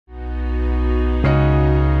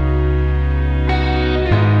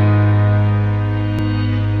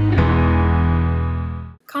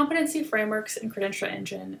Competency frameworks in Credential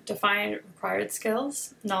Engine define required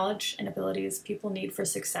skills, knowledge, and abilities people need for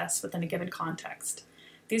success within a given context.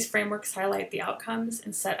 These frameworks highlight the outcomes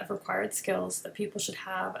and set of required skills that people should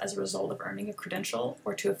have as a result of earning a credential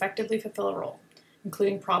or to effectively fulfill a role,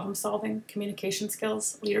 including problem solving, communication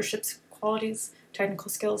skills, leadership qualities,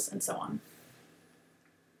 technical skills, and so on.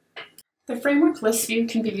 The framework list view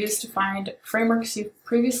can be used to find frameworks you've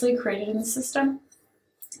previously created in the system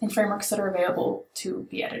and frameworks that are available to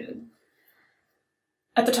be edited.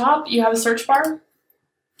 At the top, you have a search bar,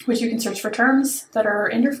 which you can search for terms that are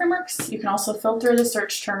in your frameworks. You can also filter the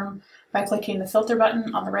search term by clicking the filter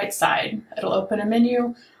button on the right side. It'll open a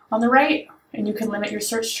menu on the right, and you can limit your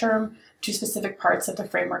search term to specific parts of the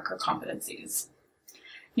framework or competencies.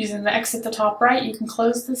 Using the X at the top right, you can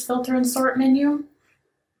close this filter and sort menu.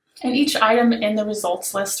 And each item in the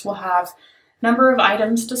results list will have number of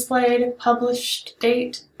items displayed, published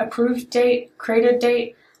date, approved date, created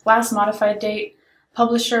date, last modified date,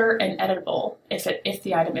 publisher, and editable, if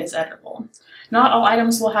the item is editable. Not all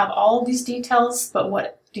items will have all of these details, but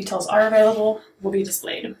what details are available will be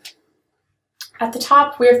displayed. At the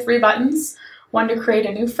top, we have 3 buttons, one to create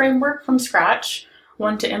a new framework from scratch,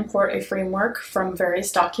 one to import a framework from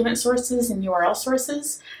various document sources and URL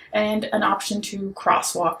sources, and an option to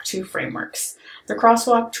crosswalk 2 frameworks. The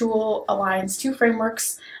crosswalk tool aligns 2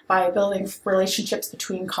 frameworks by building relationships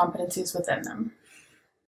between competencies within them.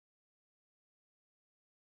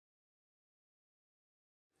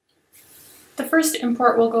 The first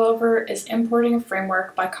import we'll go over is importing a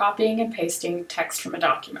framework by copying and pasting text from a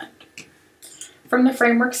document. From the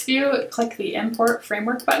Frameworks view, click the Import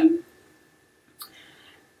Framework button.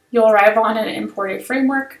 You'll arrive on an Import a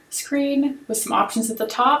Framework screen with some options at the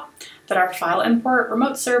top that are File Import,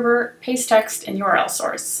 Remote Server, Paste Text, and URL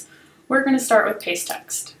Source. We're going to start with Paste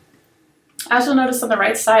Text. As you'll notice on the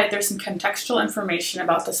right side, there's some contextual information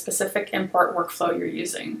about the specific import workflow you're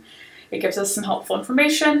using. It gives us some helpful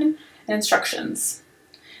information and instructions.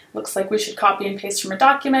 Looks like we should copy and paste from a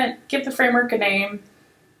document, give the framework a name,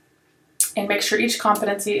 and make sure each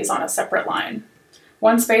competency is on a separate line.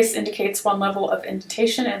 1 space indicates 1 level of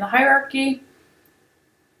indentation in the hierarchy,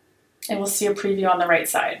 and we'll see a preview on the right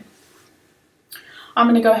side. I'm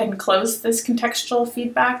going to go ahead and close this contextual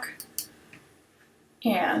feedback,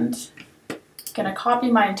 and I'm going to copy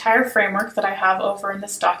my entire framework that I have over in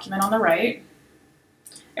this document on the right,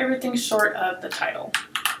 everything short of the title.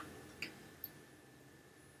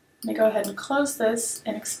 I'm going to go ahead and close this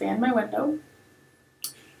and expand my window.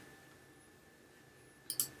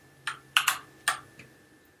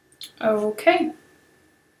 Okay, I'm going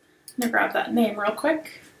to grab that name real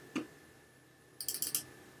quick.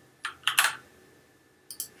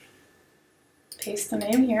 Paste the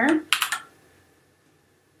name here.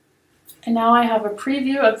 And now I have a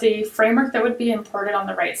preview of the framework that would be imported on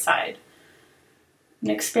the right side. I'm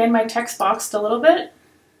going to expand my text box a little bit.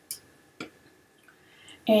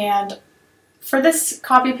 And for this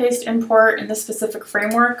copy-paste import in this specific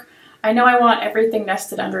framework, I know I want everything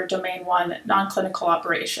nested under Domain 1, non-clinical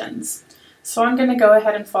operations. So I'm going to go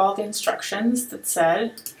ahead and follow the instructions that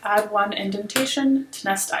said, add 1 indentation to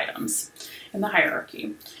nest items in the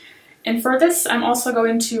hierarchy. And for this, I'm also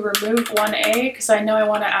going to remove 1A because I know I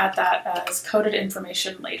want to add that as coded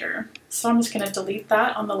information later. So I'm just going to delete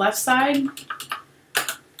that on the left side,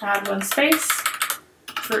 add 1 space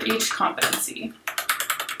for each competency.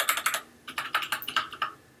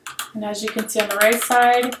 And as you can see on the right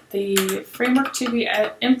side, the framework to be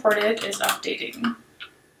imported is updating.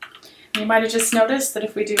 You might have just noticed that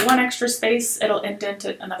if we do 1 extra space, it'll indent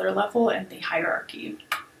at another level in the hierarchy.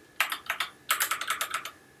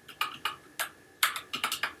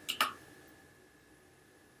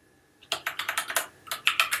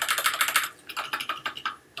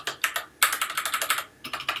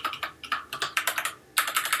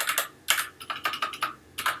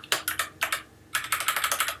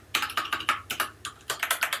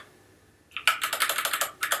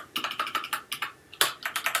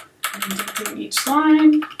 Indenting each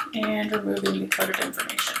line and removing the coded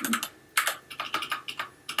information.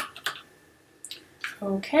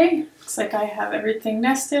 Okay, looks like I have everything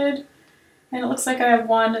nested, and it looks like I have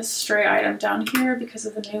 1 stray item down here because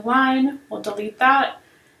of the new line. We'll delete that,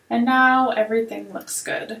 and now everything looks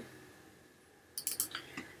good.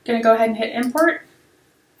 Gonna go ahead and hit import.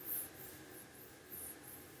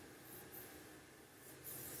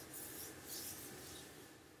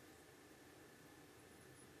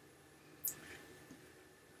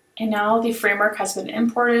 And now the framework has been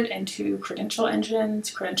imported into Credential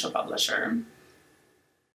Engine's Credential Publisher.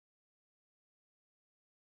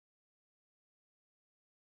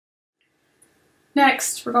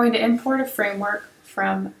 Next, we're going to import a framework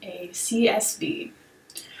from a CSV.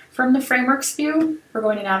 From the Frameworks view, we're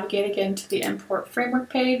going to navigate again to the Import Framework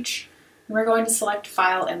page, and we're going to select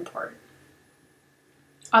File Import.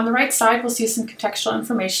 On the right side, we'll see some contextual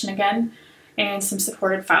information again and some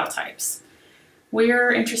supported file types.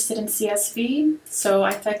 We're interested in CSV, so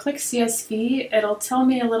if I click CSV, it'll tell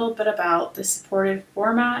me a little bit about the supported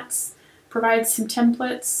formats, provide some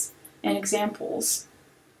templates and examples.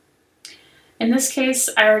 In this case,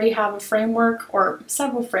 I already have a framework or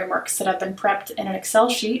several frameworks that have been prepped in an Excel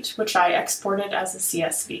sheet, which I exported as a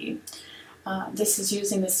CSV. This is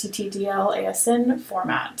using the CTDL-ASN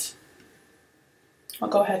format. I'll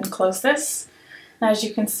go ahead and close this. And as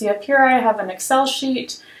you can see up here, I have an Excel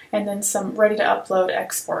sheet and then some ready to upload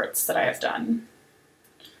exports that I have done.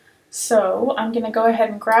 So I'm going to go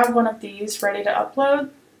ahead and grab one of these ready to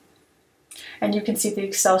upload, and you can see the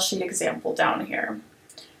Excel sheet example down here.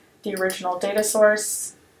 The original data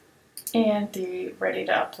source and the ready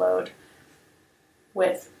to upload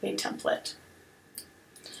with a template.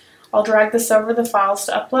 I'll drag this over the files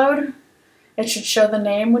to upload. It should show the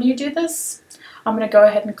name when you do this. I'm going to go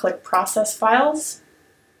ahead and click Process Files.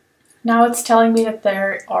 Now it's telling me that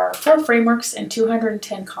there are 4 frameworks and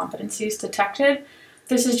 210 competencies detected.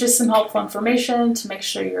 This is just some helpful information to make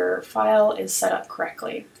sure your file is set up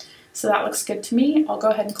correctly. So that looks good to me. I'll go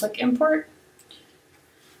ahead and click Import.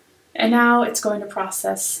 And now it's going to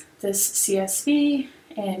process this CSV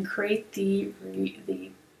and create the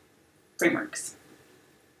frameworks.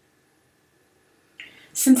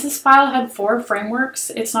 Since this file had 4 frameworks,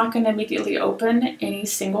 it's not going to immediately open any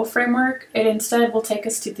single framework. It instead will take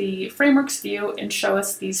us to the Frameworks view and show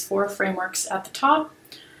us these 4 frameworks at the top.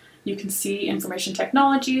 You can see Information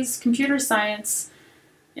Technologies, Computer Science,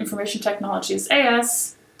 Information Technologies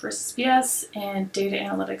AS versus BS, and Data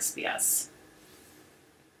Analytics BS.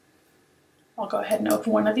 I'll go ahead and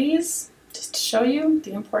open one of these just to show you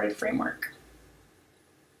the imported framework.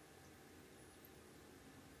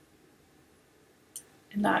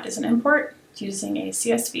 And that is an import using a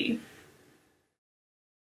CSV.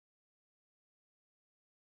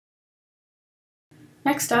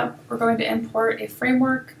 Next up, we're going to import a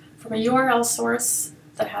framework from a URL source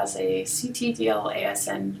that has a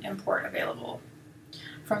CTDL-ASN import available.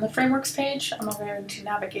 From the Frameworks page, I'm going to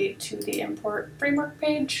navigate to the Import Framework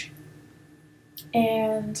page.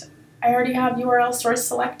 And I already have URL source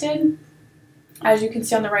selected. As you can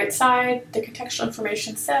see on the right side, the contextual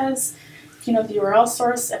information says, if you know the URL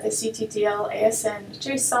source of the CTDL-ASN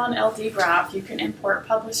JSON LD graph, you can import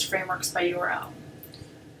published frameworks by URL.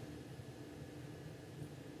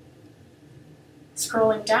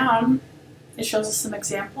 Scrolling down, it shows us some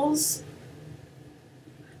examples.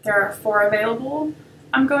 There are 4 available.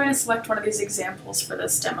 I'm going to select one of these examples for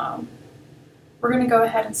this demo. We're going to go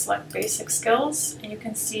ahead and select Basic Skills, and you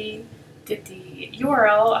can see that the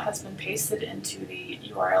URL has been pasted into the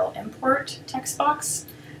URL import text box.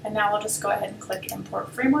 And now we'll just go ahead and click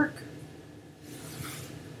Import Framework.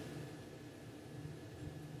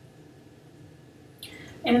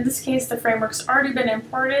 And in this case, the framework's already been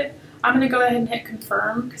imported. I'm going to go ahead and hit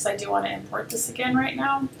Confirm because I do want to import this again right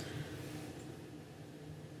now.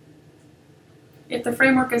 If the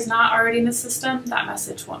framework is not already in the system, that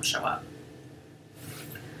message won't show up.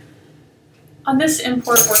 On this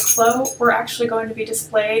import workflow, we're actually going to be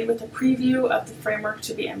displayed with a preview of the framework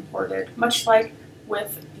to be imported, much like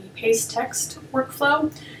with the paste text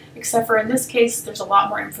workflow, except for in this case, there's a lot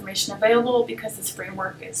more information available because this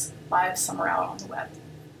framework is live somewhere out on the web.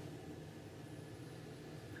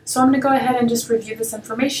 So I'm going to go ahead and just review this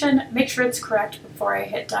information, make sure it's correct before I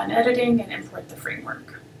hit Done Editing and import the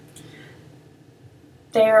framework.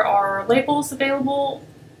 There are labels available,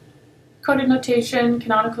 coded notation,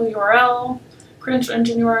 canonical URL, credential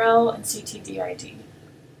engine URL, and CTID.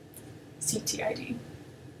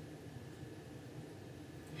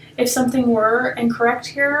 If something were incorrect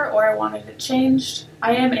here or I wanted it changed,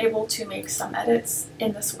 I am able to make some edits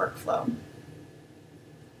in this workflow.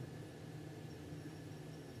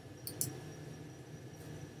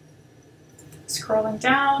 Scrolling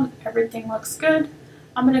down, everything looks good.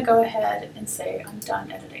 I'm going to go ahead and say I'm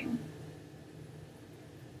done editing.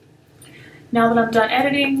 Now that I'm done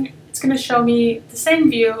editing, it's going to show me the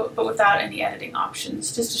same view but without any editing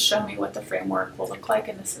options, just to show me what the framework will look like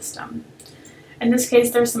in the system. In this case,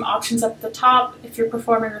 there's some options up at the top. If you're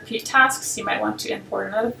performing repeat tasks, you might want to import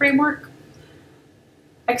another framework,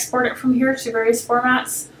 export it from here to various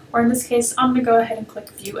formats, or in this case, I'm going to go ahead and click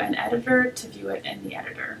View in Editor to view it in the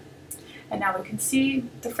editor. And now we can see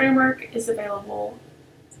the framework is available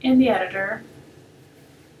in the editor.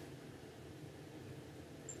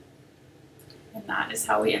 And that is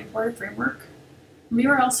how we import a framework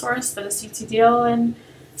URL source that is CTDL and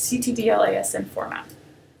CTDL-ASN format.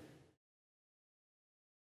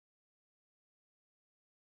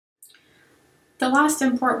 The last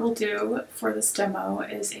import we'll do for this demo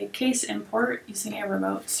is a case import using a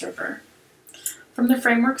remote server. From the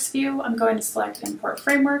Frameworks view, I'm going to select Import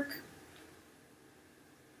Framework,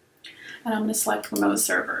 and I'm going to select Remote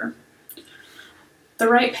Server. The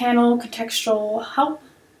right panel, Contextual Help,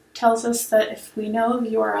 tells us that if we know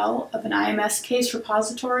the URL of an IMS case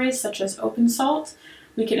repository, such as OpenSalt,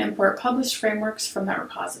 we can import published frameworks from that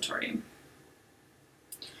repository.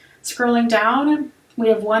 Scrolling down, we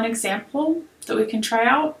have one example that we can try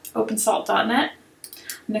out, opensalt.net.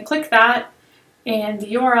 I'm going to click that, and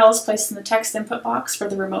the URL is placed in the text input box for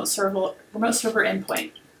the remote server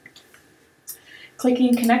endpoint.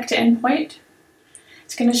 Clicking Connect to Endpoint,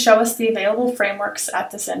 it's going to show us the available frameworks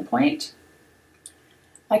at this endpoint.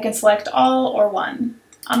 I can select all or one.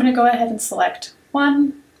 I'm going to go ahead and select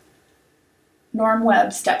one, Norm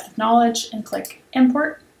Web's Depth of Knowledge, and click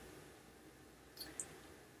Import.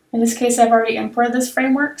 In this case, I've already imported this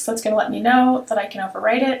framework, so it's going to let me know that I can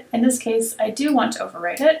overwrite it. In this case, I do want to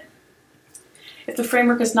overwrite it. If the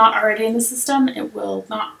framework is not already in the system, it will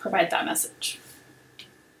not provide that message.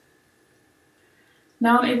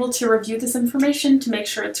 Now I'm able to review this information to make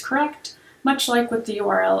sure it's correct, much like with the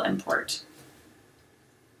URL import.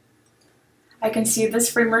 I can see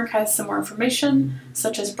this framework has some more information,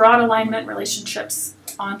 such as broad alignment relationships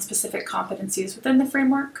on specific competencies within the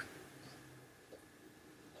framework.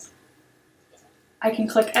 I can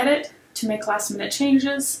click Edit to make last-minute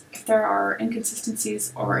changes if there are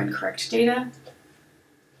inconsistencies or incorrect data.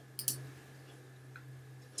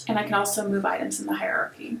 And I can also move items in the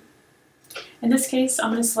hierarchy. In this case,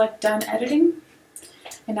 I'm going to select Done Editing,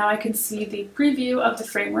 and now I can see the preview of the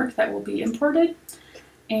framework that will be imported.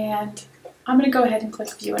 And I'm going to go ahead and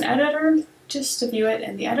click View in Editor just to view it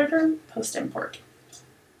in the editor post-import.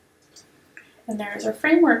 And there's our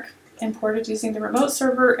framework imported using the remote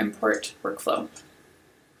server import workflow.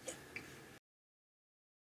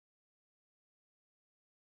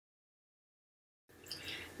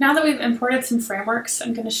 Now that we've imported some frameworks,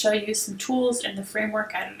 I'm going to show you some tools in the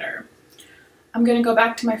framework editor. I'm going to go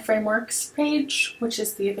back to my frameworks page, which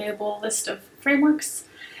is the available list of frameworks,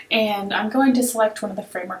 and I'm going to select one of the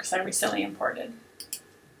frameworks I recently imported.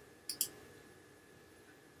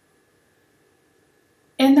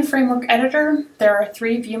 In the framework editor, there are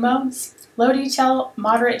 3 view modes: low detail,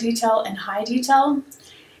 moderate detail, and high detail.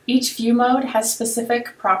 Each view mode has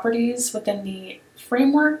specific properties within the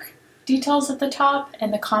framework details at the top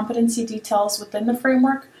and the competency details within the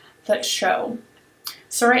framework that show.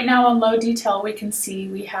 So right now on low detail, we can see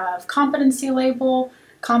we have competency label,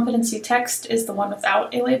 competency text is the one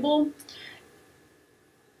without a label,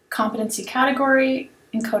 competency category,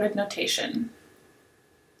 encoded notation.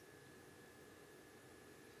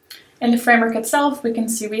 In the framework itself, we can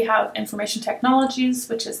see we have information technologies,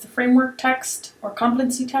 which is the framework text or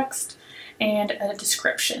competency text, and a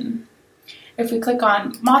description. If we click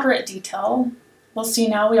on moderate detail, we'll see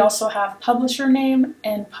now we also have publisher name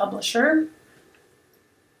and publisher.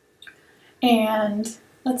 And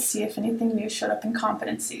let's see if anything new showed up in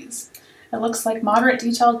competencies. It looks like moderate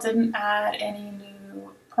detail didn't add any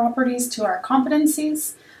new properties to our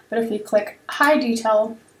competencies, but if we click high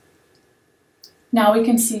detail, now we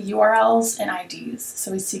can see URLs and IDs.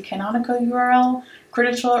 So we see canonical URL,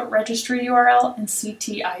 Credential Registry URL, and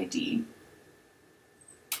CTID.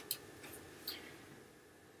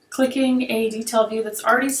 Clicking a detail view that's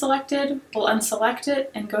already selected will unselect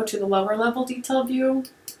it and go to the lower level detail view,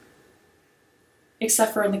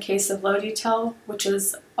 except for in the case of low detail, which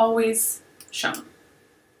is always shown.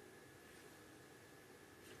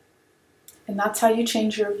 And that's how you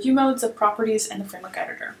change your view modes of properties in the framework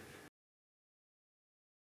editor.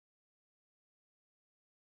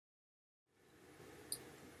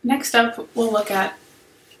 Next up, we'll look at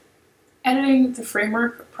editing the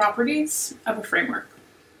framework properties of a framework.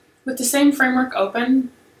 With the same framework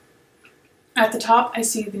open, at the top I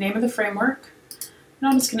see the name of the framework, and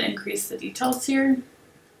I'm just going to increase the details here.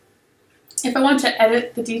 If I want to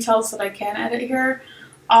edit the details that I can edit here,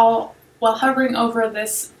 while hovering over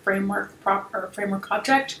this framework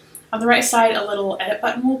object, on the right side a little edit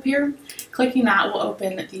button will appear. Clicking that will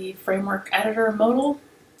open the framework editor modal,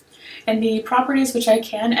 and the properties which I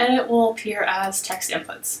can edit will appear as text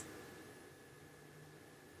inputs.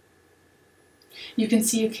 You can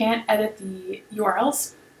see you can't edit the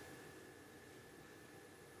URLs.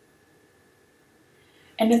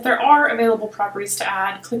 And if there are available properties to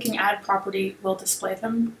add, clicking Add Property will display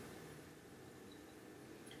them.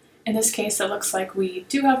 In this case, it looks like we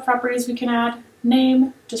do have properties we can add.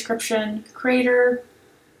 name, description, creator.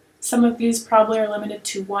 Some of these probably are limited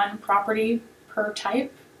to one property per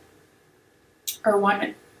type, or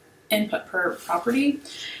one input per property.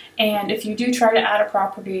 And if you do try to add a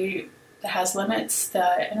property that has limits,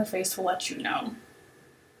 the interface will let you know.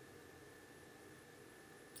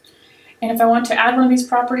 And if I want to add one of these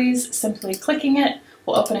properties, simply clicking it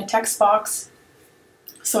will open a text box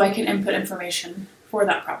so I can input information for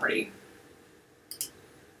that property.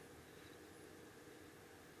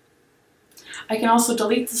 I can also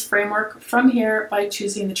delete this framework from here by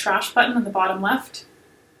choosing the trash button on the bottom left,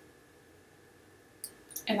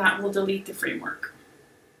 and that will delete the framework.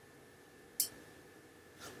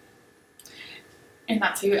 And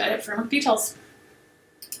that's how you edit framework details.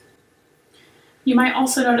 You might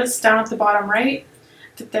also notice down at the bottom right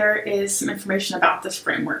that there is some information about this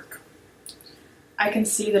framework. I can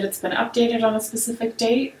see that it's been updated on a specific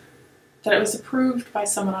date, that it was approved by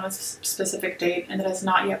someone on a specific date, and that it has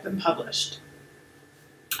not yet been published.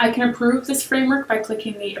 I can approve this framework by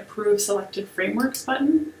clicking the Approve Selected Frameworks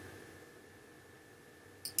button,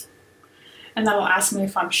 and that will ask me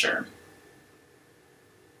if I'm sure.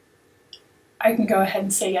 I can go ahead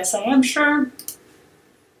and say, yes, I am sure.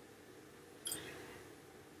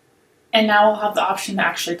 And now I'll have the option to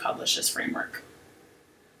actually publish this framework.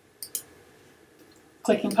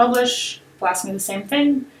 Clicking Publish will ask me the same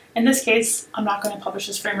thing. In this case, I'm not going to publish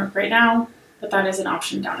this framework right now, but that is an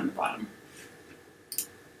option down in the bottom.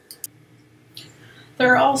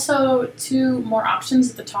 There are also two more options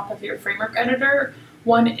at the top of your framework editor.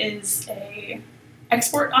 One is an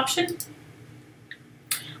export option,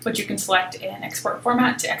 which you can select an export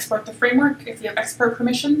format to export the framework if you have export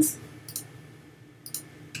permissions,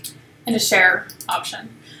 and a share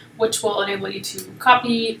option, which will enable you to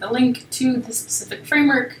copy the link to the specific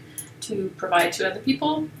framework to provide to other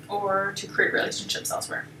people or to create relationships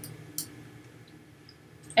elsewhere.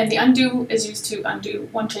 And the undo is used to undo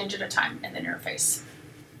one change at a time in the interface.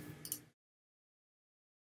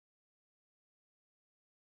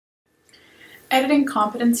 Editing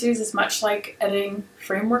competencies is much like editing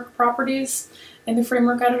framework properties in the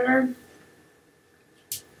framework editor.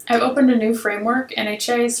 I've opened a new framework,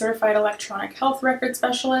 NHA Certified Electronic Health Record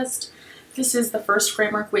Specialist. This is the first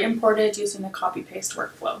framework we imported using the copy-paste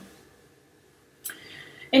workflow.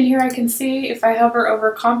 In here I can see if I hover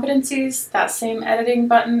over competencies, that same editing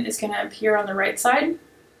button is going to appear on the right side.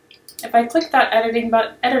 If I click that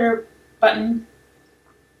editor button,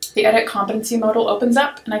 the Edit Competency modal opens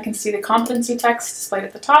up and I can see the competency text displayed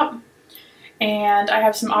at the top, and I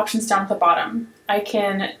have some options down at the bottom. I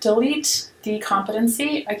can delete the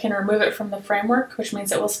competency, I can remove it from the framework, which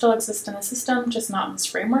means it will still exist in the system, just not in this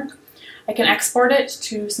framework. I can export it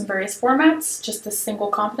to some various formats, just this single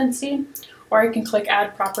competency, or I can click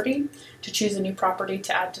Add Property to choose a new property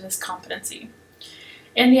to add to this competency.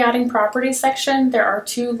 In the Adding Properties section, there are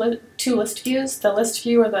two list views, the list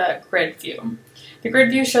view or the grid view. The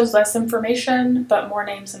grid view shows less information, but more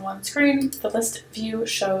names in one screen. The list view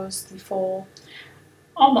shows the full,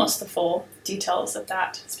 almost the full details of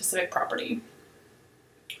that specific property.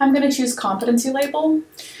 I'm going to choose Competency Label,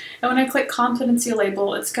 and when I click Competency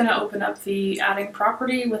Label, it's going to open up the adding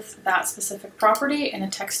property with that specific property and a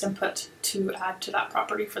text input to add to that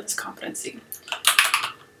property for this competency.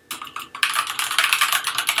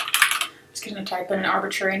 Just going to type in an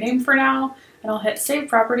arbitrary name for now, and I'll hit Save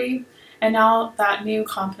Property, and now that new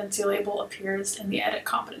competency label appears in the Edit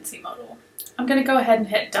Competency modal. I'm going to go ahead and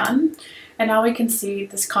hit Done, and now we can see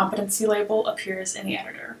this competency label appears in the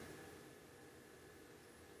editor.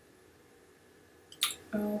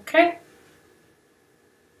 Okay.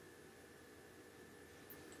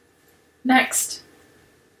 Next,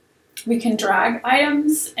 we can drag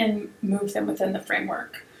items and move them within the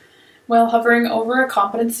framework. While hovering over a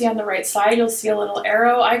competency on the right side, you'll see a little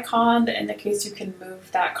arrow icon that indicates you can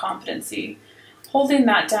move that competency. Holding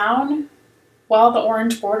that down, while the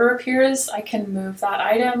orange border appears, I can move that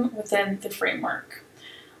item within the framework.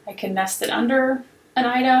 I can nest it under an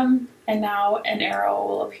item, and now an arrow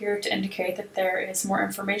will appear to indicate that there is more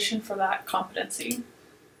information for that competency,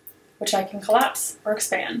 which I can collapse or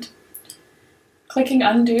expand. Clicking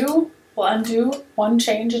Undo will undo one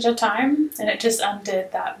change at a time, and it just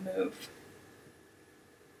undid that move.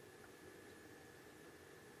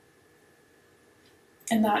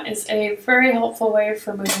 And that is a very helpful way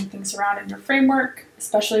for moving things around in your framework,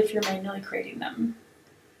 especially if you're manually creating them.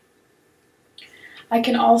 I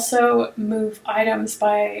can also move items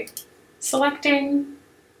by selecting,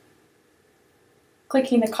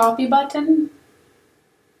 clicking the Copy button,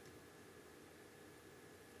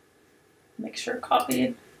 make sure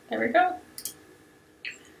copied, there we go.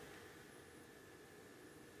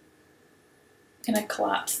 I'm going to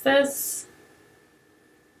collapse this.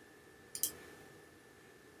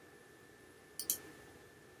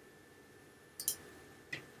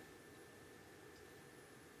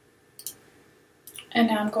 And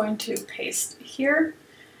now I'm going to paste here,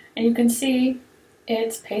 and you can see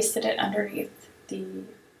it's pasted it underneath the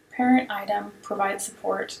parent item, provide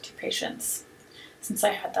support to patients, since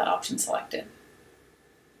I had that option selected.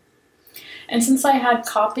 And since I had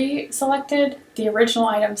copy selected, the original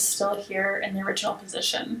item's still here in the original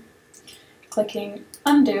position. Clicking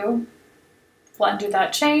undo will undo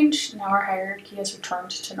that change. Now our hierarchy is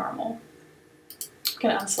returned to normal. I'm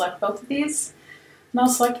going to unselect both of these. And I'll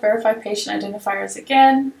select Verify Patient Identifiers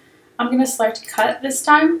again. I'm going to select Cut this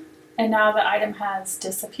time, and now the item has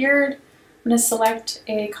disappeared. I'm going to select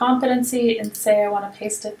a competency and say I want to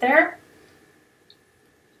paste it there.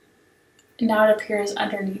 And now it appears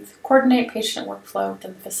underneath Coordinate Patient Workflow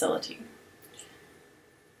within the facility.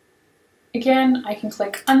 Again, I can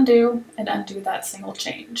click Undo and undo that single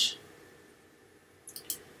change.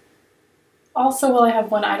 Also, while I have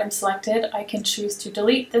one item selected, I can choose to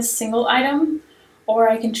delete this single item, or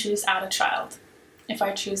I can choose Add a Child. If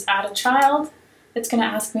I choose Add a Child, it's going to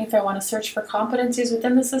ask me if I want to search for competencies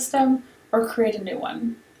within the system or create a new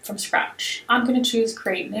one from scratch. I'm going to choose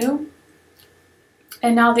Create New.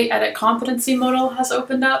 And now the Edit Competency modal has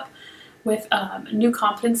opened up with a new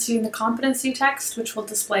competency in the competency text, which will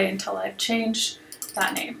display until I've changed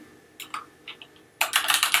that name.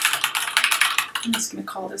 I'm just going to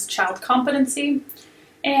call this Child Competency,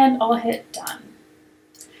 and I'll hit Done.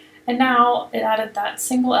 And now it added that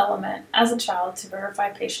single element as a child to verify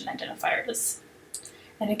patient identifiers.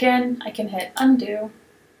 And again, I can hit Undo,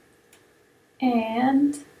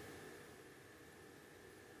 and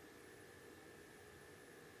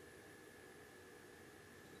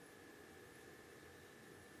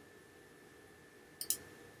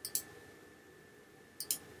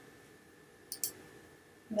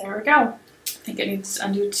there we go. I think it needs to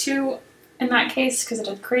undo 2 in that case because it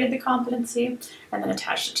had created the competency and then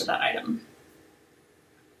attached it to that item.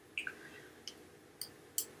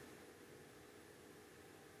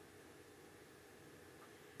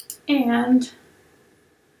 And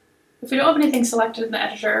if we don't have anything selected in the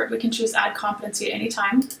editor, we can choose Add Competency at any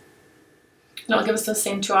time. And it'll give us those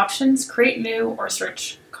same 2 options, Create New or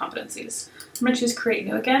Search Competencies. I'm going to choose Create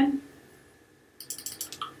New again.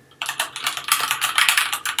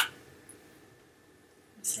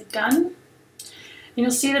 Say Done. And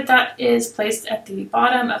you'll see that that is placed at the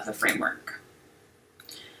bottom of the framework.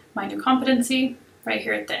 My new competency right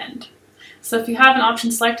here at the end. So if you have an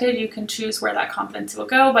option selected, you can choose where that competency will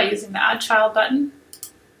go by using the Add Child button.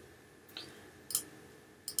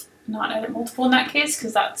 Not Edit Multiple in that case,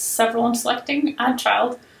 because that's several I'm selecting. Add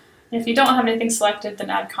Child. And if you don't have anything selected, then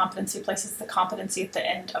Add Competency places the competency at the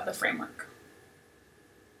end of the framework.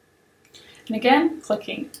 And again,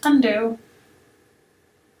 clicking Undo,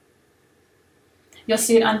 you'll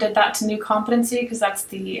see it undid that to New Competency because that's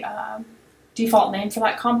the default name for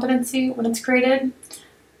that competency when it's created.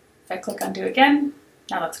 If I click Undo again,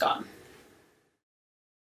 now that's gone.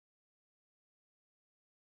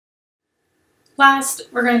 Last,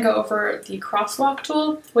 we're going to go over the Crosswalk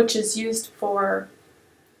tool, which is used for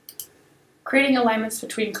creating alignments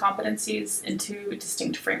between competencies into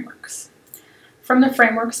distinct frameworks. From the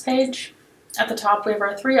Frameworks page, at the top we have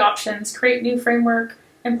our 3 options, Create New Framework,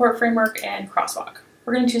 Import Framework, and Crosswalk.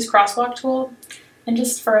 We're going to choose Crosswalk tool, and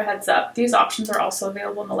just for a heads up, these options are also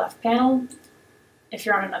available in the left panel if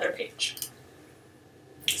you're on another page.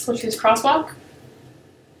 So we'll choose Crosswalk.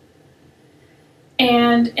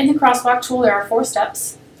 And in the Crosswalk tool, there are 4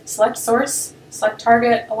 steps. Select source, select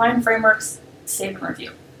target, align frameworks, save and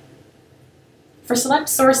review. For Select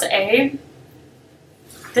Source A,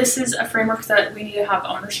 this is a framework that we need to have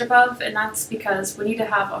ownership of, and that's because we need to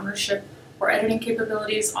have ownership or editing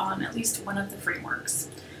capabilities on at least one of the frameworks.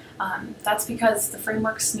 That's because the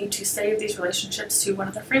frameworks need to save these relationships to one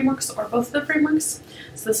of the frameworks or both of the frameworks.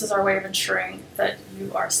 So this is our way of ensuring that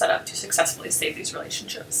you are set up to successfully save these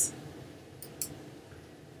relationships.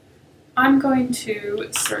 I'm going to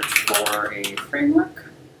search for a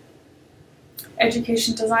framework,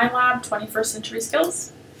 Education Design Lab, 21st Century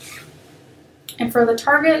Skills. And for the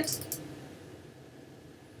target,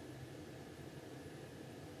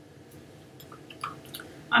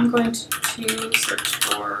 I'm going to search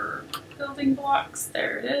for building blocks.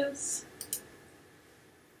 There it is.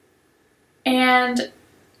 And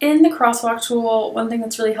in the Crosswalk tool, one thing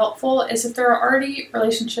that's really helpful is if there are already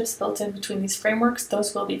relationships built in between these frameworks,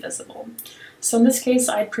 those will be visible. So in this case,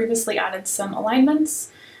 I had previously added some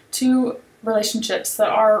alignments to relationships that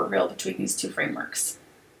are real between these 2 frameworks.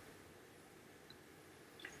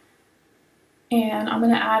 And I'm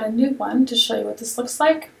going to add a new one to show you what this looks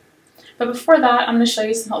like. But before that, I'm going to show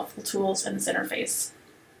you some helpful tools in this interface.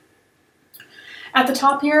 At the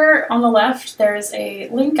top here on the left, there's a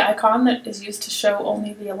link icon that is used to show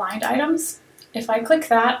only the aligned items. If I click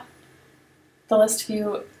that, the list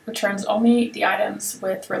view returns only the items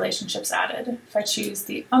with relationships added. If I choose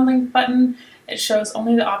the unlinked button, it shows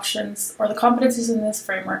only the options or the competencies in this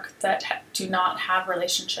framework that do not have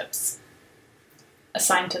relationships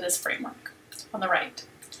assigned to this framework on the right.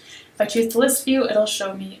 If I choose the list view, it'll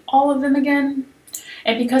show me all of them again.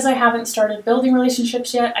 And because I haven't started building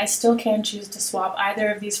relationships yet, I still can choose to swap either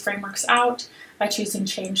of these frameworks out by choosing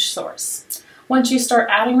Change Source. Once you start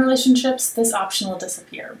adding relationships, this option will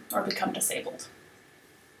disappear or become disabled.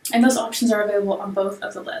 And those options are available on both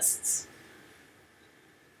of the lists.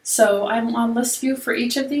 So I'm on list view for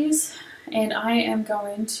each of these, and I am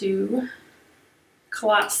going to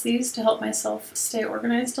collapse these to help myself stay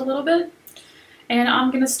organized a little bit. And I'm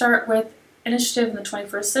going to start with Initiative in the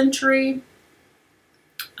 21st Century.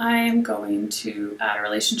 I'm going to add a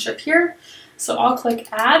relationship here. So I'll click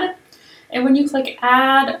Add. And when you click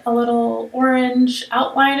Add, a little orange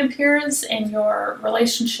outline appears and your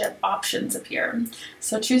relationship options appear.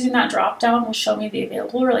 So choosing that drop-down will show me the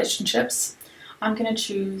available relationships. I'm going to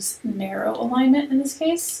choose Narrow Alignment in this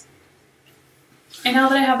case. And now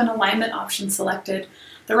that I have an alignment option selected,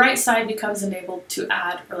 the right side becomes enabled to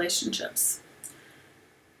add relationships.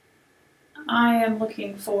 I am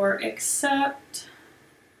looking for Accept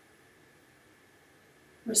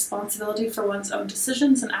responsibility for one's own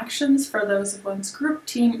decisions and actions for those of one's group,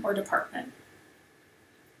 team, or department.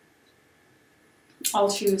 I'll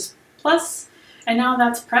choose Plus, and now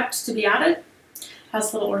that's prepped to be added. It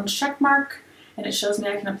has a little orange check mark, and it shows me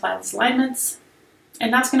I can apply these alignments.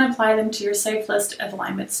 And that's going to apply them to your saved list of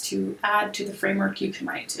alignments to add to the framework you can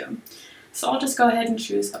write to. So I'll just go ahead and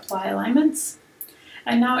choose Apply Alignments.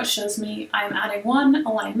 And now it shows me I'm adding one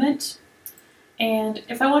alignment. And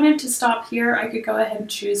if I wanted to stop here, I could go ahead and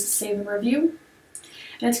choose Save and Review.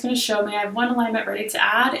 And it's going to show me I have one alignment ready to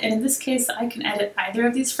add. And in this case, I can edit either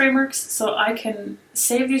of these frameworks. So I can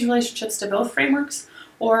save these relationships to both frameworks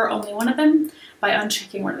or only one of them by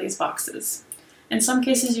unchecking one of these boxes. In some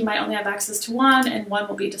cases, you might only have access to one and one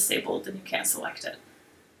will be disabled and you can't select it.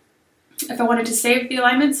 If I wanted to save the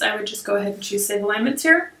alignments, I would just go ahead and choose Save Alignments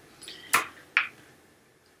here.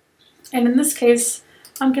 And in this case,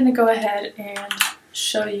 I'm going to go ahead and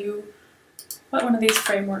show you what one of these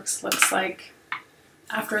frameworks looks like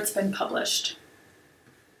after it's been published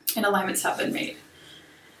and alignments have been made.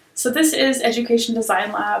 So this is Education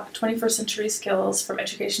Design Lab, 21st Century Skills from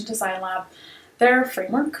Education Design Lab, their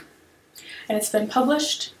framework. And it's been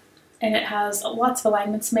published and it has lots of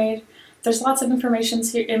alignments made. There's lots of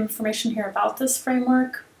information here about this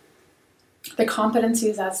framework. The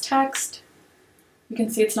competencies as text. You can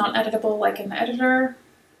see it's not editable like in the editor.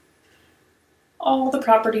 All the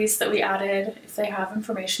properties that we added, if they have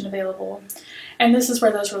information available. And this is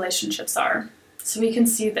where those relationships are. So we can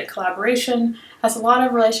see that collaboration has a lot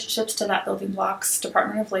of relationships to that building blocks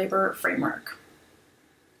Department of Labor framework.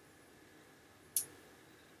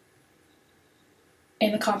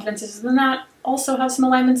 And the competencies within that also have some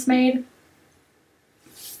alignments made.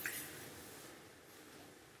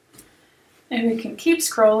 And we can keep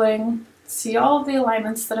scrolling, see all of the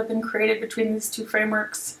alignments that have been created between these two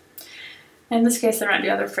frameworks. In this case, there might be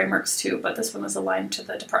other frameworks too, but this one was aligned to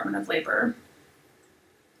the Department of Labor.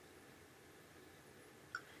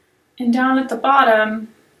 And down at the bottom,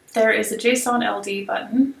 there is a JSON LD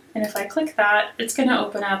button. And if I click that, it's going to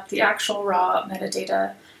open up the actual raw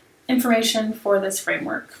metadata information for this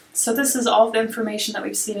framework. So this is all the information that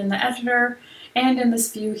we've seen in the editor and in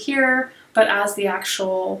this view here, but as the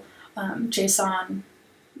actual JSON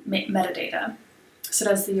metadata. So it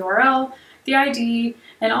has the URL, the ID,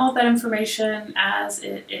 and all of that information as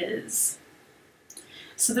it is.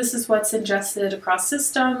 So this is what's ingested across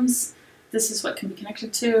systems. This is what can be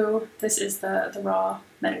connected to. This is the raw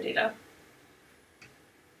metadata.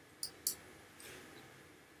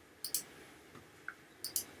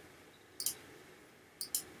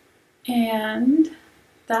 And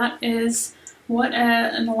that is what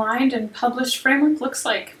an aligned and published framework looks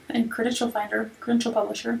like in Credential Finder, Credential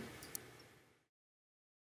Publisher.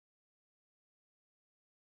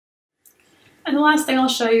 And the last thing I'll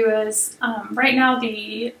show you is, right now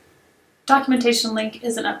the documentation link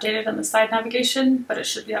isn't updated on the side navigation, but it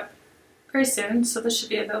should be up very soon, so this should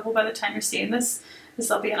be available by the time you're seeing this.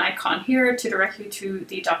 There'll be an icon here to direct you to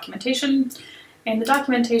the documentation, and the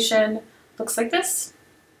documentation looks like this.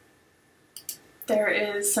 There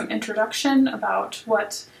is some introduction about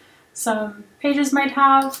what some pages might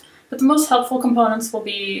have, but the most helpful components will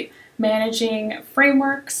be managing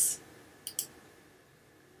frameworks.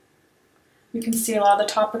 You can see a lot of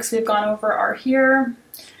the topics we've gone over are here.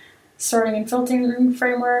 Sorting and filtering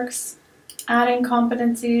frameworks, adding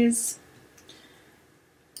competencies,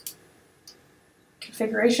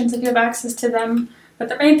 configurations if you have access to them. But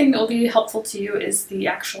the main thing that will be helpful to you is the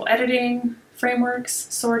actual editing, frameworks,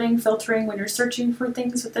 sorting, filtering when you're searching for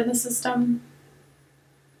things within the system.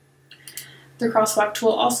 The Crosswalk tool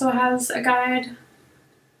also has a guide.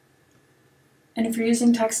 And if you're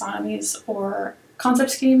using taxonomies or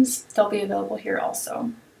concept schemes, they'll be available here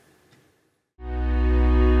also.